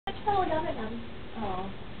Oh, love it, love it. Oh,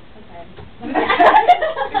 okay.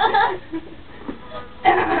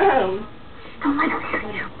 Don't let her hear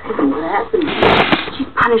you. What happened? She's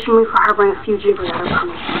punishing me for harboring a fugitive without her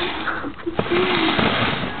permission.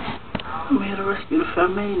 We had to rescue the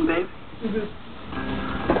Fermain, baby.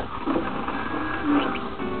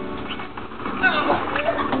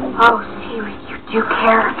 Oh, Siri, you do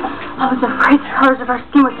care. I was afraid the colors of our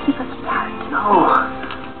skin would keep us apart. No.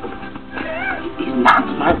 These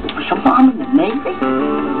knots might push a bomb in the Navy.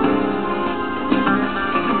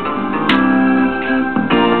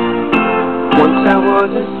 Once I was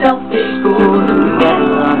a selfish fool who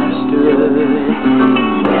never understood.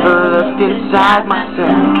 Never looked inside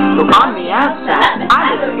myself, but on the outside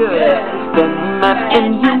I was good. Then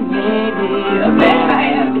nothing you made me the man I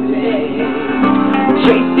am today.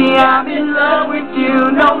 Tracy, I'm in love with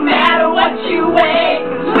you, no matter what you weigh.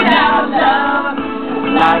 'Cause without love,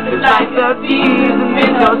 life is like the bees and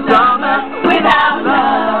there's no summer. Without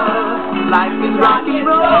love, life is rock and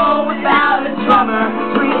roll without a drummer.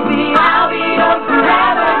 Tracy, I'll be yours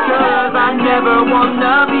forever, 'cause I never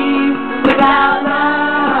wanna be without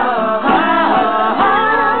love.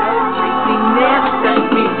 Tracy never set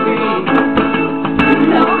me free.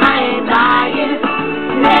 No, I ain't lying.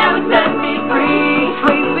 Never set me free.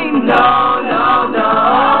 Tracy, no, no, no.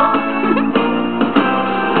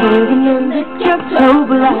 Living in the ghetto,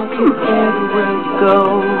 but I can everywhere you go.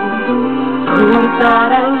 Who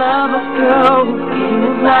thought I love a girl who came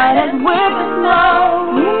as light as winter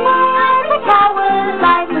snow? You know I think I would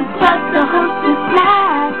like to touch the hostess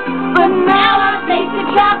glass, but now I face the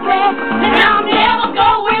chocolate and I'm never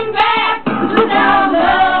going back. 'Cause without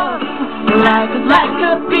love, life is like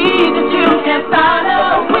a bee that you can't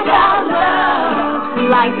follow. Without love,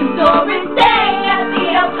 like a soaring day at the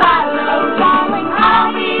Apollo. Darling,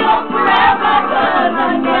 I'll be yours forever, 'cause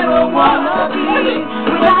I never wanna be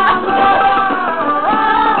without love.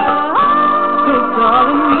 So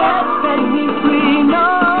darling, yes, set me free. No,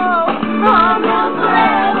 I'm yours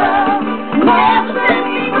forever. Never set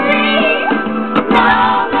me free. No,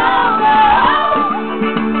 no, no.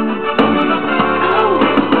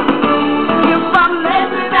 If I'm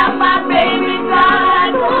messing up my baby's life,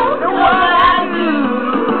 I don't know what I do.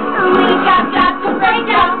 I've got to break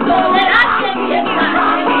out so that I can get my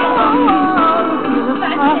hands.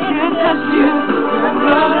 I can't touch you, but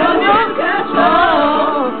under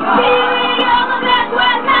control. Feeling all of that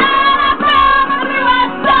was not a problem through my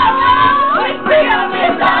soul. With freedom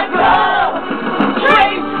as I grow.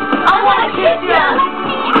 Trace, I wanna kiss ya.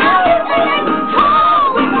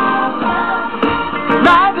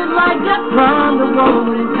 Life is like a prom, the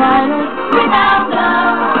rolling tighter. Without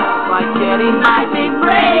love, like getting my big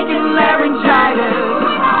break and laryngitis.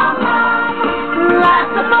 Without love,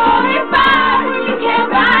 life's a 45 when you can't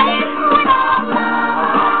ride it. Without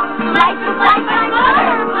love, life is like